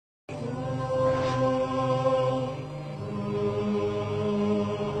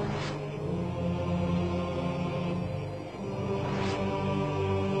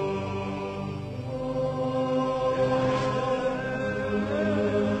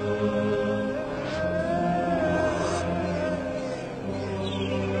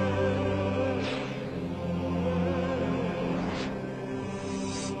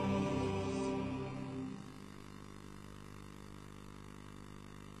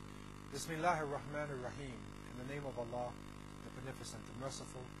Bismillahir Rahmanir Rahim. In the name of Allah, the Beneficent, the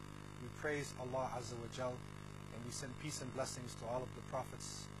Merciful, we praise Allah Azza wa Jal, and we send peace and blessings to all of the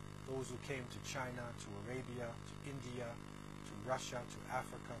prophets, those who came to China, to Arabia, to India, to Russia, to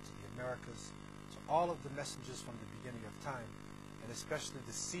Africa, to the Americas, to all of the messengers from the beginning of time, and especially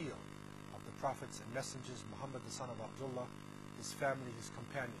the seal of the prophets and messengers, Muhammad the son of Abdullah, his family, his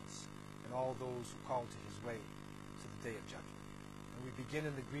companions, and all those who call to his way to the day of judgment. And we begin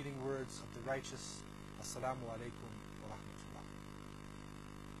in the greeting words of the righteous, Assalamu alaikum wa rahmatullah.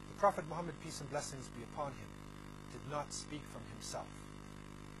 The Prophet Muhammad, peace and blessings be upon him, did not speak from himself,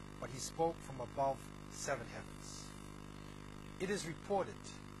 but he spoke from above 7 heavens. It is reported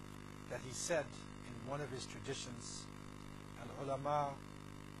that he said in one of his traditions, Al-ulama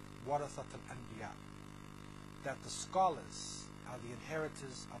warathat al-anbiya, that the scholars are the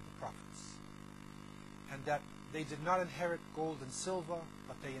inheritors of the prophets, and that they did not inherit gold and silver,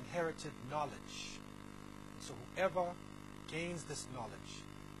 but they inherited knowledge. And so whoever gains this knowledge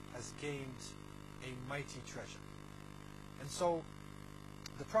has gained a mighty treasure. And so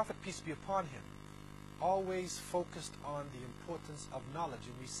the Prophet, peace be upon him, always focused on the importance of knowledge.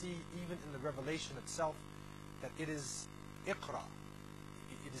 And we see even in the revelation itself that it is iqra.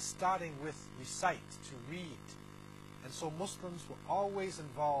 It is starting with recite, to read. And so Muslims were always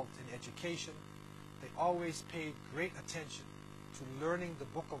involved in education. They always paid great attention to learning the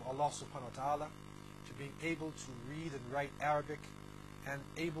book of Allah subhanahu wa ta'ala, to being able to read and write Arabic, and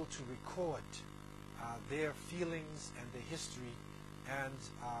able to record their feelings and their history and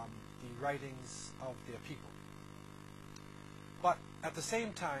the writings of their people. But at the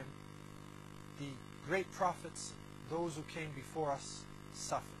same time, the great prophets, those who came before us,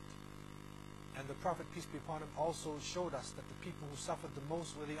 suffered. And the Prophet, peace be upon him, also showed us that the people who suffered the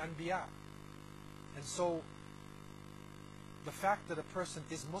most were the Anbiya. And so the fact that a person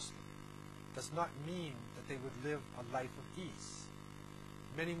is Muslim does not mean that they would live a life of ease.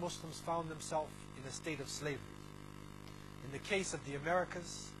 Many Muslims found themselves in a state of slavery. In the case of the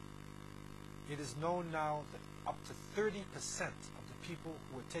Americas, it is known now that up to 30% of the people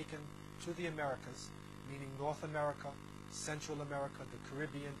who were taken to the Americas, meaning North America, Central America, the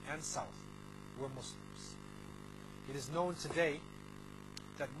Caribbean, and South, were Muslims. It is known today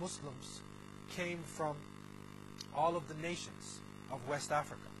that Muslims came from all of the nations of West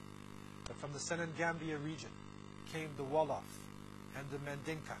Africa, that from the Senegambia region came the Wolof and the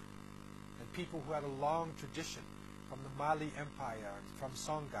Mandinka, and people who had a long tradition from the Mali Empire, from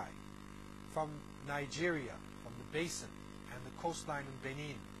Songhai, from Nigeria, from the basin and the coastline in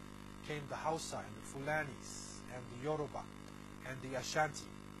Benin, came the Hausa and the Fulanis and the Yoruba and the Ashanti.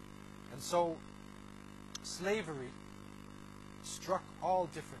 And so slavery struck all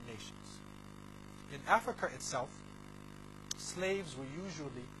different nations. In Africa itself, slaves were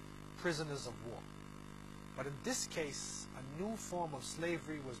usually prisoners of war. But in this case, a new form of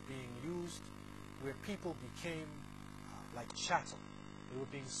slavery was being used where people became like chattel. They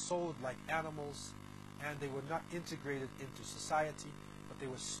were being sold like animals, and they were not integrated into society, but they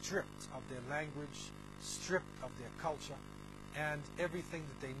were stripped of their language, stripped of their culture, and everything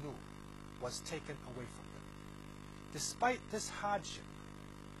that they knew was taken away from them. Despite this hardship,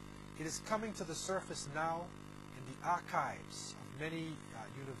 it is coming to the surface now in the archives of many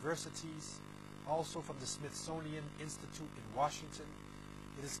universities, also from the Smithsonian Institute in Washington.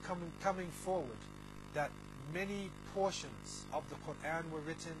 It is coming forward that many portions of the Quran were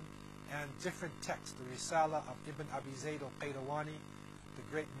written, and different texts. The Risala of Ibn Abi Zayd al-Qayrawani, the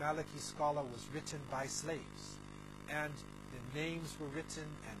great Maliki scholar, was written by slaves, and the names were written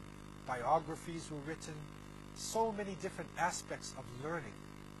and biographies were written. So many different aspects of learning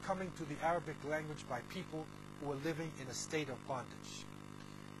coming to the Arabic language by people who were living in a state of bondage.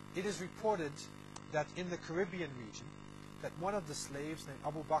 It is reported that in the Caribbean region, that one of the slaves named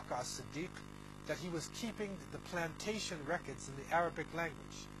Abu Bakr as-Siddiq, that he was keeping the plantation records in the Arabic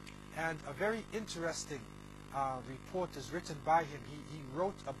language. And a very interesting report is written by him. He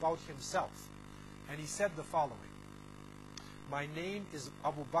wrote about himself, and he said the following: "My name is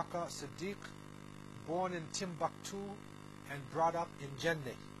Abu Bakr Siddiq, born in Timbuktu and brought up in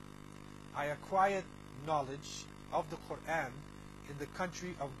Janneh. I acquired knowledge of the Quran in the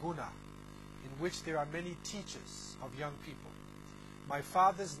country of Guna, in which there are many teachers of young people. My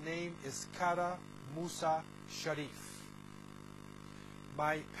father's name is Kara Musa Sharif.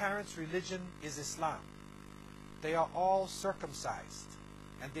 My parents' religion is Islam. They are all circumcised,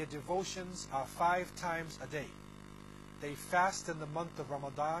 and their devotions are 5 times a day. They fast in the month of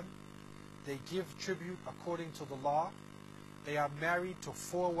Ramadan. They give tribute according to the law. They are married to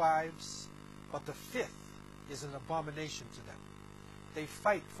 4 wives, but the 5th is an abomination to them. they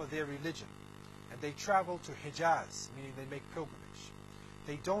fight for their religion, and they travel to Hijaz, meaning they make pilgrimage.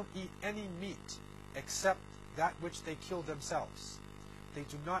 They don't eat any meat except that which they kill themselves. They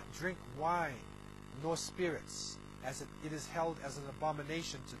do not drink wine nor spirits, as it is held as an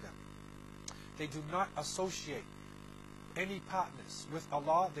abomination to them. They do not associate any partners with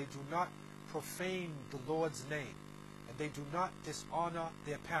Allah. They do not profane the Lord's name, and they do not dishonor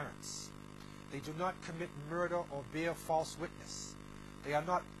their parents. They do not commit murder or bear false witness. They are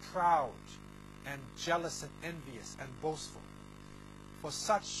not proud and jealous and envious and boastful. For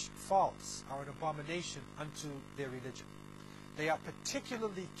such faults are an abomination unto their religion. They are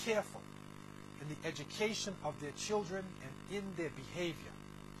particularly careful in the education of their children and in their behavior.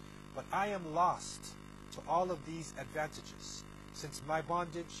 But I am lost to all of these advantages. Since my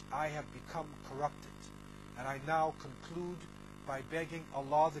bondage I have become corrupted, and I now conclude by begging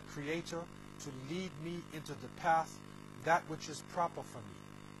Allah the Creator to lead me into the path that which is proper for me,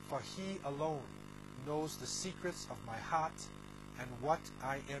 for He alone knows the secrets of my heart and what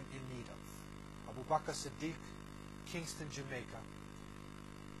I am in need of. Abu Bakr Siddiq, Kingston, Jamaica,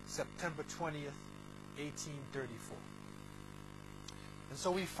 September 20th, 1834. And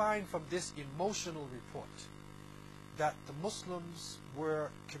so we find from this emotional report that the Muslims were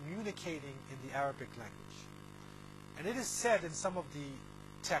communicating in the Arabic language. And it is said in some of the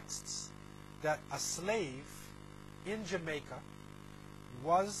texts that a slave in Jamaica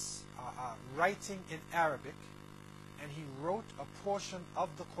was writing in Arabic, and he wrote a portion of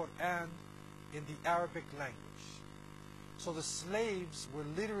the Quran in the Arabic language. So the slaves were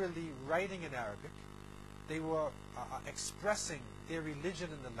literally writing in Arabic. They were expressing their religion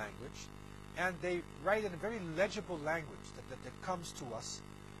in the language, and they write in a very legible language that comes to us.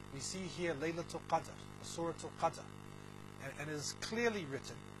 We see here Laylatul Qadr, Surah Al-Qadr, and it is clearly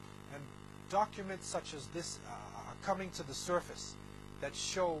written, and documents such as this are coming to the surface that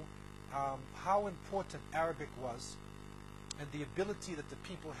show how important Arabic was and the ability that the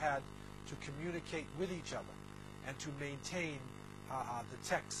people had to communicate with each other and to maintain the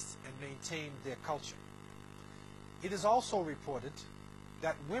texts and maintain their culture. It is also reported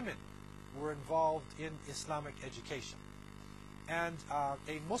that women were involved in Islamic education. And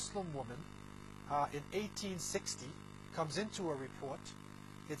a Muslim woman in 1860 comes into a report.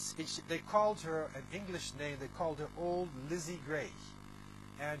 They called her an English name. They called her Old Lizzie Gray.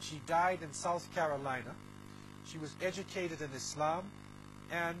 And she died in South Carolina. She was educated in Islam,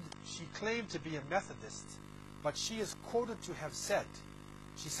 and she claimed to be a Methodist, but she is quoted to have said,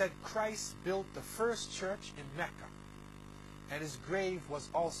 she said, Christ built the first church in Mecca, and his grave was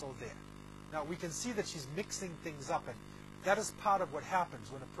also there. Now we can see that she's mixing things up, and that is part of what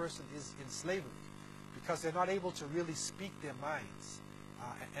happens when a person is in slavery, because they're not able to really speak their minds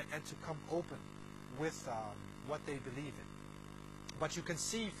and to come open with what they believe in. But you can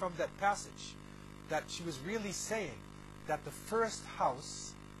see from that passage that she was really saying that the first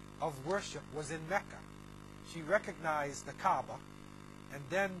house of worship was in Mecca. She recognized the Kaaba, and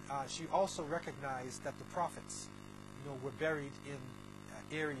then she also recognized that the prophets, were buried in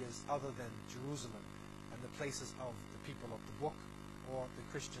areas other than Jerusalem and the places of the people of the book, or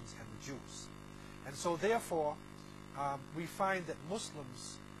the Christians and the Jews. And so therefore we find that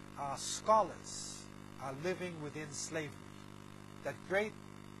Muslims, scholars, are living within slavery, that great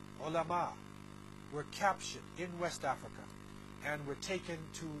ulama were captured in West Africa and were taken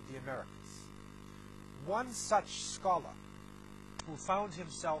to the Americas. One such scholar who found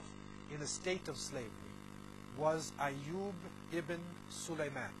himself in a state of slavery was Ayub ibn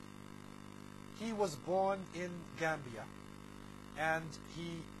Sulaiman. He was born in Gambia, and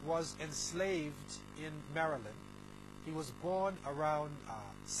he was enslaved in Maryland. He was born around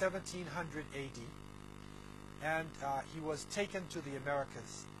 1700 AD, and he was taken to the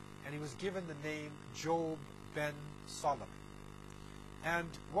Americas, and he was given the name Job ben Solomon. And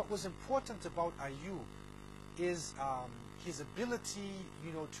what was important about Ayub is his ability,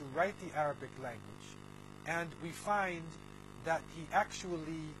 to write the Arabic language. And we find that he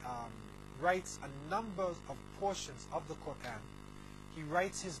actually writes a number of portions of the Quran. He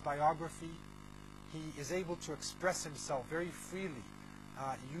writes his biography. He is able to express himself very freely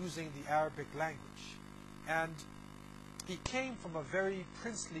using the Arabic language. And he came from a very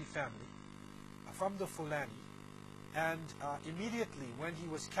princely family, from the Fulani. And immediately when he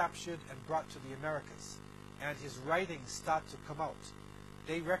was captured and brought to the Americas, and his writings start to come out,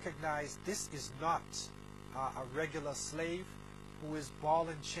 they recognized this is not a regular slave who is ball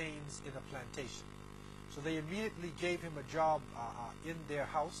and chains in a plantation. So they immediately gave him a job in their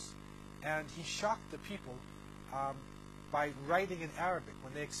house, and he shocked the people by writing in Arabic.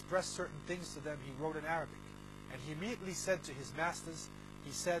 When they expressed certain things to them, he wrote in Arabic. And he immediately said to his masters,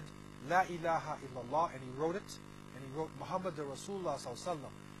 he said, La ilaha illallah, and he wrote it, and he wrote Muhammad Rasulullah sallallahu alaihi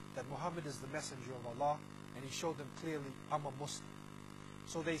wasallam, that Muhammad is the messenger of Allah, and he showed them clearly, I'm a Muslim.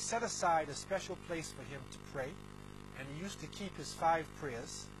 So they set aside a special place for him to pray, and he used to keep his 5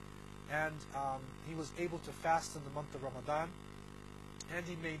 prayers, and he was able to fast in the month of Ramadan, and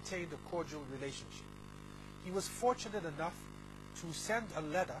he maintained a cordial relationship. He was fortunate enough to send a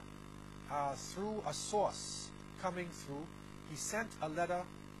letter through a source coming through. He sent a letter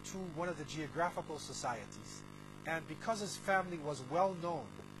to one of the geographical societies, and because his family was well known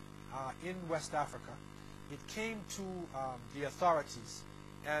in West Africa, it came to the authorities,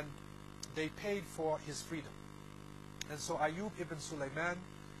 and they paid for his freedom. And so Ayub ibn Sulaiman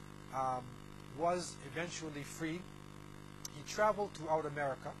was eventually freed. He traveled throughout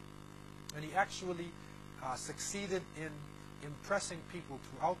America, and he actually succeeded in impressing people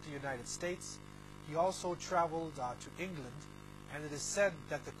throughout the United States. He also traveled to England, and it is said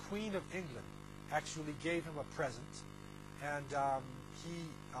that the Queen of England actually gave him a present, and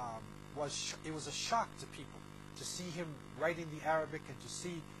it was a shock to people to see him writing the Arabic and to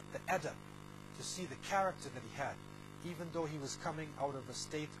see the adab, to see the character that he had, even though he was coming out of a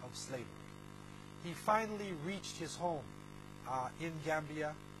state of slavery. He finally reached his home in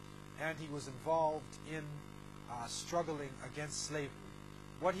Gambia, and he was involved in struggling against slavery.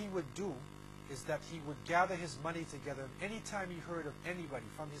 What he would do is that he would gather his money together, and anytime he heard of anybody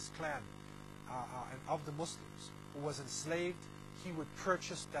from his clan and of the Muslims who was enslaved, he would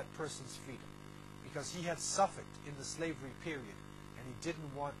purchase that person's freedom, because he had suffered in the slavery period, and he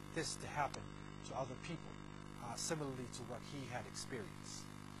didn't want this to happen to other people, similarly to what he had experienced.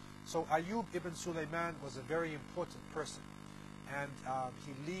 So Ayub ibn Sulaiman was a very important person, and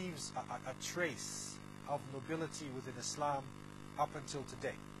he leaves a trace of nobility within Islam up until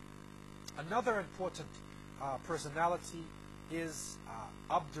today. Another important personality is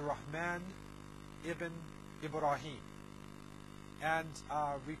Abdurrahman ibn Ibrahim. And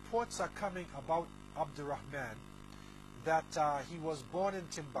reports are coming about Abdurrahman that he was born in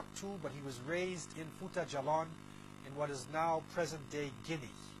Timbuktu, but he was raised in Fouta Djallon, in what is now present-day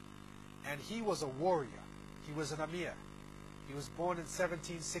Guinea. And he was a warrior. He was an Amir. He was born in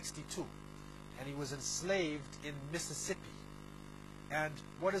 1762, and he was enslaved in Mississippi. And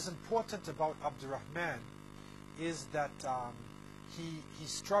what is important about Abdurrahman is that he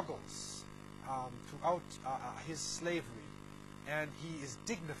struggles throughout his slavery, and he is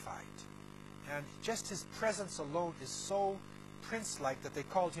dignified. And just his presence alone is so prince-like that they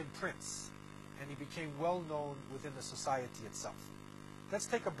called him Prince, and he became well known within the society itself. Let's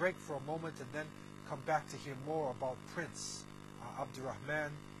take a break for a moment and then come back to hear more about Prince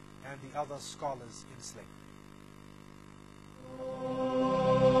Abdurrahman and the other scholars in slavery.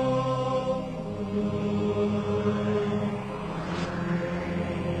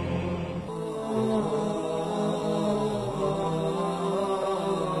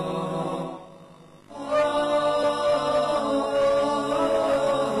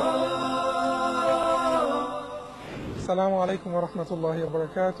 Assalamu alaikum wa rahmatullahi wa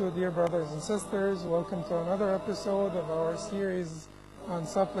barakatuh. Dear brothers and sisters, welcome to another episode of our series on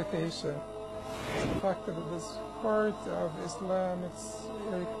supplication. The fact that it is part of Islam, it's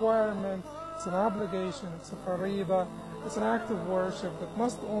a requirement, it's an obligation, it's a faridah, it's an act of worship that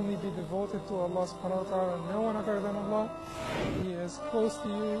must only be devoted to Allah subhanahu wa ta'ala and no one other than Allah. He is close to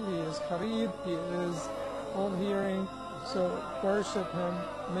you, He is qareeb, He is all-hearing, so worship Him,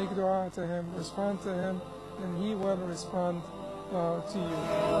 make dua to Him, respond to Him, and He will respond to you.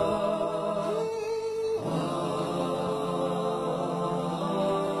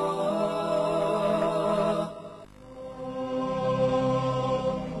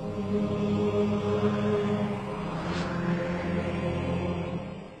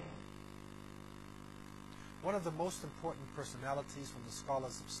 One of the most important personalities from the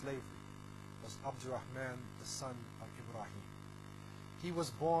scholars of slavery was Abdurrahman, the son of Ibrahim. He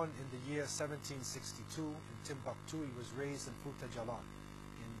was born in the year 1762 in Timbuktu. He was raised in Fouta Djallon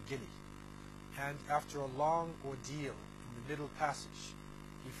in Guinea. And after a long ordeal in the Middle Passage,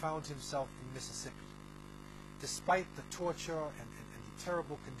 he found himself in Mississippi. Despite the torture and the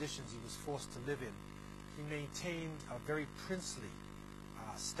terrible conditions he was forced to live in, he maintained a very princely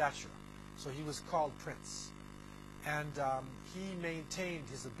stature. So he was called Prince. And he maintained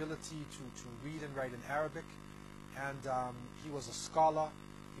his ability to read and write in Arabic. And he was a scholar,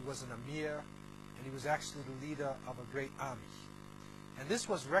 he was an Amir, and he was actually the leader of a great army. And this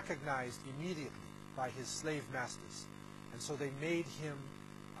was recognized immediately by his slave masters. And so they made him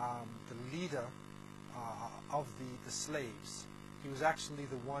the leader of the slaves. He was actually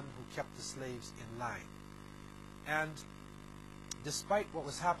the one who kept the slaves in line. And despite what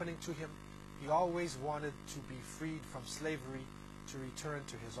was happening to him, he always wanted to be freed from slavery to return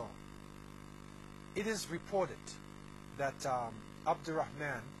to his own. It is reported that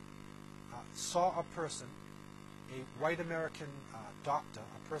Abdurrahman saw a person, a white American doctor,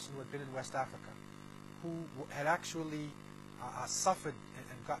 a person who had been in West Africa, who had actually suffered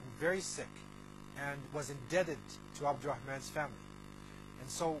and gotten very sick and was indebted to Abdurrahman's family. And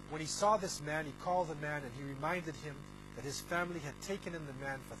so when he saw this man, he called the man and he reminded him that his family had taken in the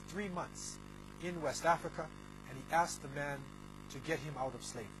man for 3 months in West Africa, and he asked the man to get him out of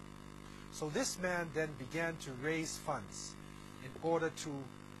slavery. So this man then began to raise funds in order to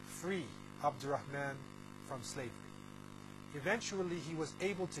free Abdurrahman from slavery. Eventually he was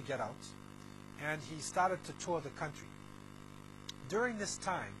able to get out, and he started to tour the country. During this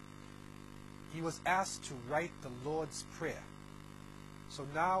time, he was asked to write the Lord's Prayer. So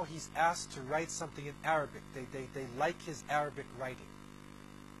now he's asked to write something in Arabic. They like his Arabic writing.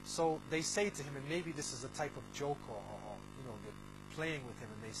 So they say to him, and maybe this is a type of joke or you know, they're playing with him,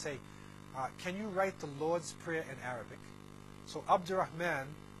 and they say, can you write the Lord's Prayer in Arabic? So Abdurrahman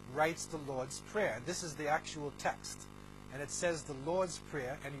writes the Lord's Prayer. This is the actual text. And it says the Lord's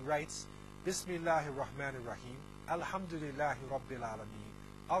Prayer, and he writes, Bismillahir Rahmanir Rahim, Alhamdulillahi Rabbil Alameen,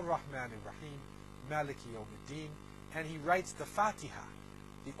 Ar-Rahmanir Rahim, Maliki Yawmiddin. And he writes the Fatiha,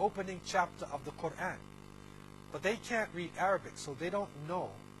 the opening chapter of the Quran. But they can't read Arabic, so they don't know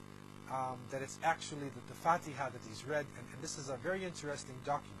that it's actually the Fatiha that he's read. And this is a very interesting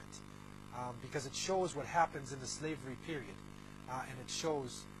document because it shows what happens in the slavery period. And it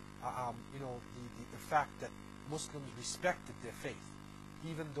shows you know, the fact that Muslims respected their faith,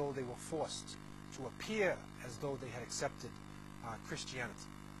 even though they were forced to appear as though they had accepted Christianity.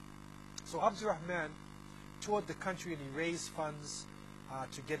 So Abdurrahman toured the country and he raised funds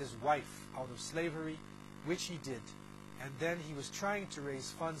to get his wife out of slavery, which he did. And then he was trying to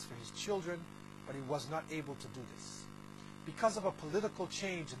raise funds for his children, but he was not able to do this. Because of a political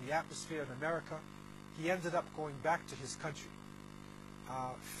change in the atmosphere in America, he ended up going back to his country.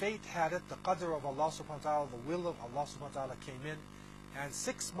 Fate had it, the qadr of Allah subhanahu wa ta'ala, the will of Allah subhanahu wa ta'ala came in, and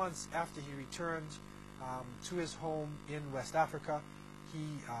 6 months after he returned to his home in West Africa,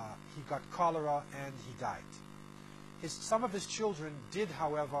 he got cholera and he died. Some of his children did,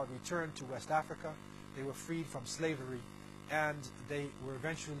 however, return to West Africa. They were freed from slavery, and they were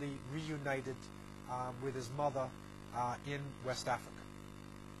eventually reunited with his mother in West Africa.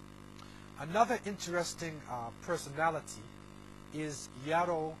 Another interesting personality is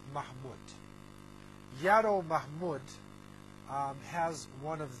Yaro Mahmoud. Yaro Mahmoud has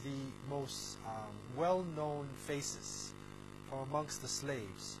one of the most well-known faces from amongst the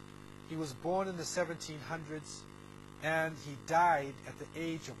slaves. He was born in the 1700s, and he died at the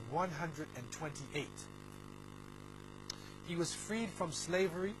age of 128. He was freed from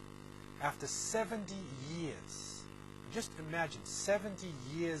slavery after 70 years. Just imagine, 70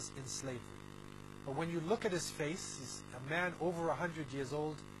 years in slavery. But when you look at his face, he's a man over 100 years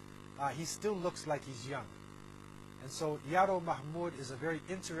old. He still looks like he's young. And so Yaro Mahmoud is a very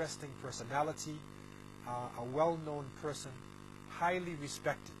interesting personality, a well-known person, highly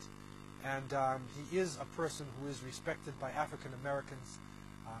respected. And he is a person who is respected by African Americans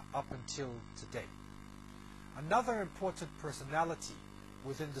up until today. Another important personality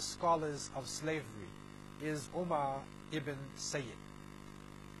within the scholars of slavery is Umar ibn Sayyid.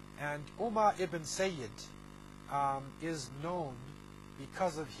 And Umar ibn Sayyid is known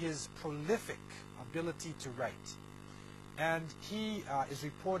because of his prolific ability to write. And he is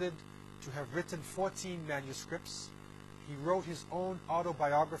reported to have written 14 manuscripts. He wrote his own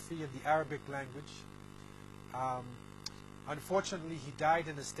autobiography in the Arabic language. Unfortunately, he died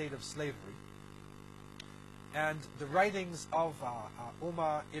in a state of slavery. And the writings of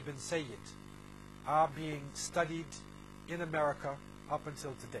Umar ibn Sayyid are being studied in America up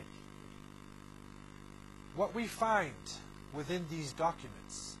until today. What we find within these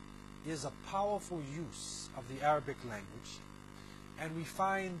documents is a powerful use of the Arabic language, and we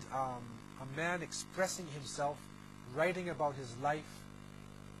find a man expressing himself, writing about his life,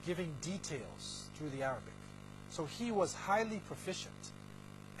 giving details through the Arabic. So he was highly proficient,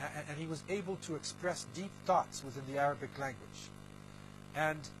 and he was able to express deep thoughts within the Arabic language.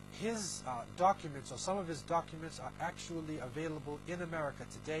 And his documents, or some of his documents, are actually available in America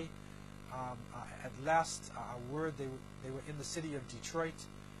today. At last word, they were in the city of Detroit.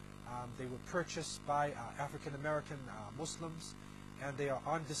 They were purchased by African American Muslims, and they are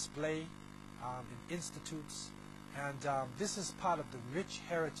on display in institutes. And this is part of the rich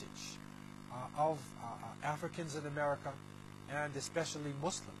heritage of Africans in America, and especially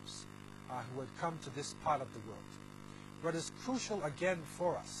Muslims who had come to this part of the world. But it's crucial again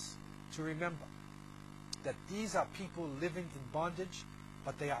for us to remember that these are people living in bondage,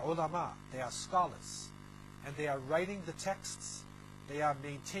 but they are ulama, they are scholars, and they are writing the texts, they are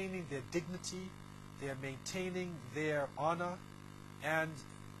maintaining their dignity, they are maintaining their honor, and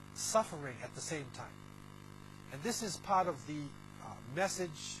suffering at the same time. And this is part of the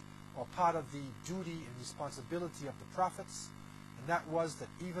message, or part of the duty and responsibility of the prophets, and that was that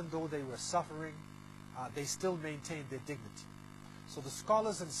even though they were suffering, they still maintained their dignity. So the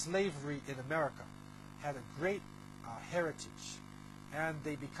scholars in slavery in America had a great heritage, and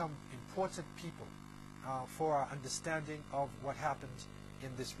they become important people for our understanding of what happened in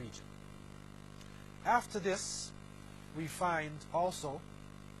this region. After this, we find also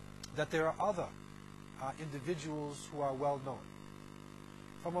that there are other individuals who are well known.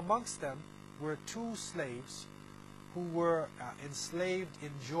 From amongst them were two slaves who were enslaved in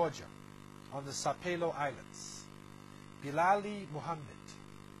Georgia on the Sapelo Islands, Bilali Muhammad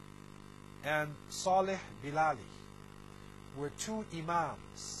and Saleh Bilali were two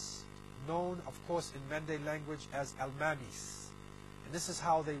imams, known of course in Mende language as al-Mamis, and this is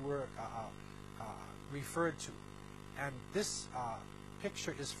how they were referred to. And this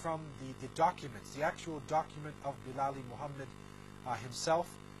picture is from the documents, the actual document of Bilali Muhammad himself,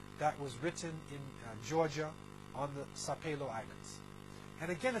 that was written in Georgia on the Sapelo Islands. And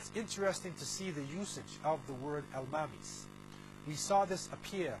again, it's interesting to see the usage of the word al-Mamis. We saw this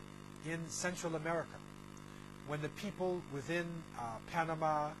appear in Central America when the people within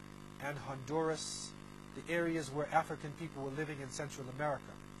Panama and Honduras, the areas where African people were living in Central America,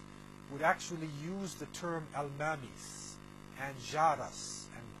 would actually use the term al-Mamis and Jaras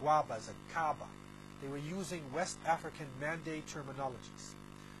and Guabas and Kaba. They were using West African Mande terminologies.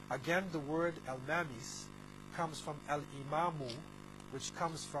 Again, the word al-Mamis comes from al-Imamu, which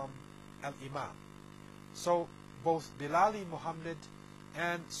comes from al-Imam. So both Bilali Muhammad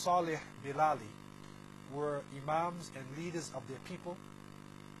and Saleh Bilali were imams and leaders of their people,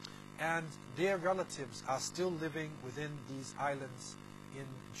 and their relatives are still living within these islands in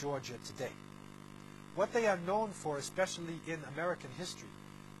Georgia today. What they are known for, especially in American history,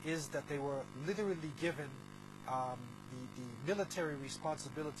 is that they were literally given the military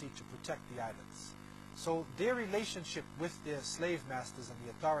responsibility to protect the islands. So their relationship with their slave masters and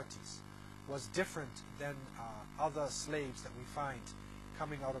the authorities was different than other slaves that we find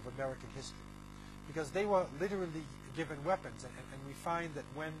coming out of American history, because they were literally given weapons, and we find that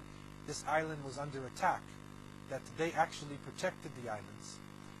when this island was under attack, that they actually protected the islands,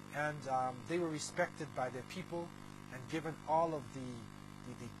 and they were respected by their people and given all of the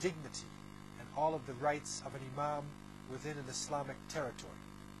dignity and all of the rights of an imam within an Islamic territory.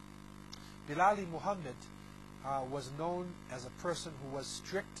 Bilali Muhammad was known as a person who was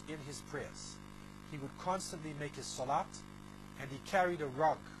strict in his prayers. He would constantly make his salat, and he carried a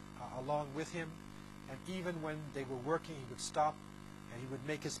rug along with him, and even when they were working, he would stop and he would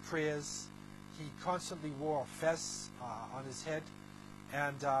make his prayers. He constantly wore a fez on his head,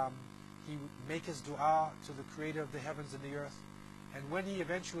 and he would make his dua to the creator of the heavens and the earth. And when he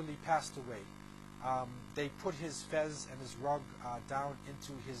eventually passed away, they put his fez and his rug down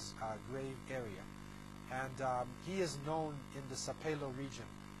into his grave area. And he is known in the Sapelo region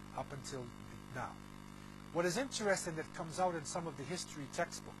up until now. What is interesting that comes out in some of the history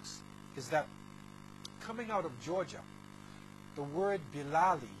textbooks is that coming out of Georgia, the word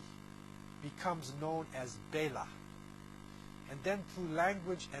Bilali becomes known as Bela. And then through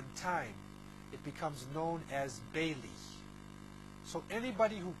language and time, it becomes known as Bailey. So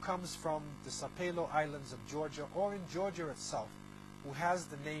anybody who comes from the Sapelo Islands of Georgia, or in Georgia itself, who has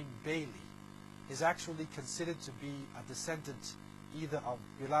the name Bailey, is actually considered to be a descendant either of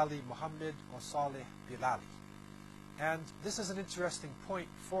Bilali Muhammad or Saleh Bilali. And this is an interesting point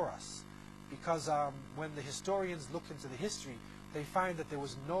for us, because when the historians look into the history, they find that there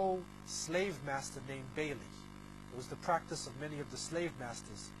was no slave master named Bailey. It was the practice of many of the slave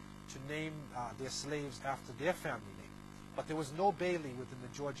masters to name their slaves after their family name. But there was no Bailey within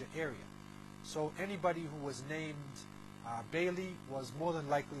the Georgia area. So anybody who was named Bailey was more than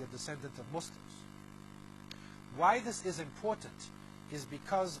likely a descendant of Muslims. Why this is important is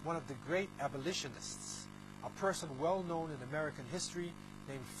because one of the great abolitionists, a person well known in American history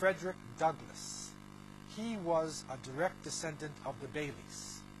named Frederick Douglass, he was a direct descendant of the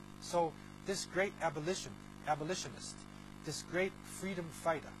Baileys. So this great abolitionist, this great freedom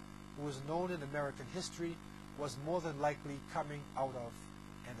fighter who was known in American history, was more than likely coming out of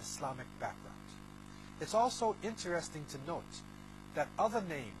an Islamic background. It's also interesting to note that other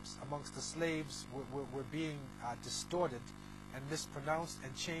names amongst the slaves were being distorted and mispronounced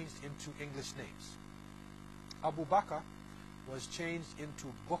and changed into English names. Abu Bakr was changed into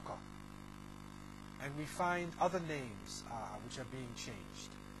Bukka. And we find other names which are being changed.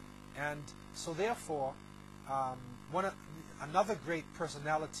 And so therefore, another great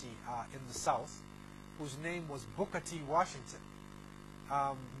personality in the South, whose name was Booker T. Washington,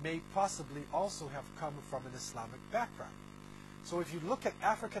 may possibly also have come from an Islamic background. So if you look at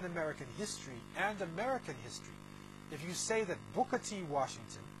African American history and American history, if you say that Booker T.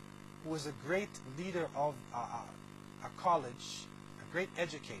 Washington, who was a great leader of a college, a great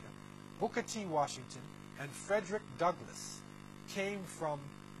educator, Booker T. Washington and Frederick Douglass came from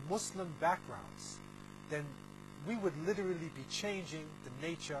Muslim backgrounds, then we would literally be changing the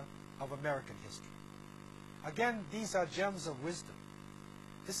nature of American history. Again, these are gems of wisdom.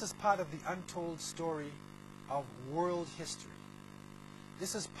 This is part of the untold story of world history.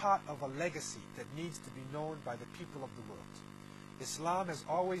 This is part of a legacy that needs to be known by the people of the world. Islam has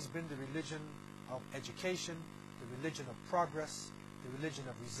always been the religion of education, the religion of progress, the religion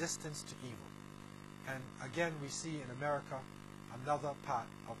of resistance to evil. And again, we see in America another part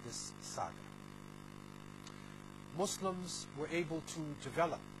of this saga. Muslims were able to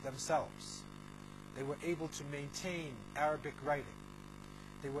develop themselves. They were able to maintain Arabic writing.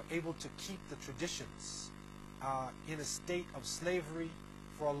 They were able to keep the traditions in a state of slavery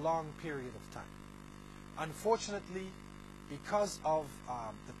for a long period of time. Unfortunately, because of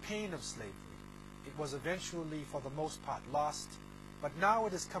the pain of slavery, it was eventually, for the most part, lost. But now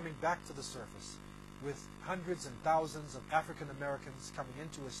it is coming back to the surface with hundreds and thousands of African Americans coming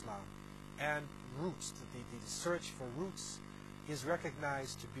into Islam, and roots. The search for roots is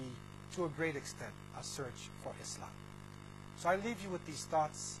recognized to be, to a great extent, a search for Islam. So I leave you with these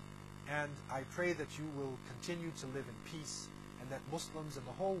thoughts, and I pray that you will continue to live in peace, and that Muslims in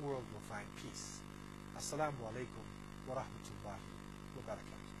the whole world will find peace. Assalamu alaikum wa rahmatullahi wa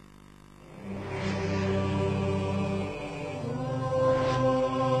barakatuh.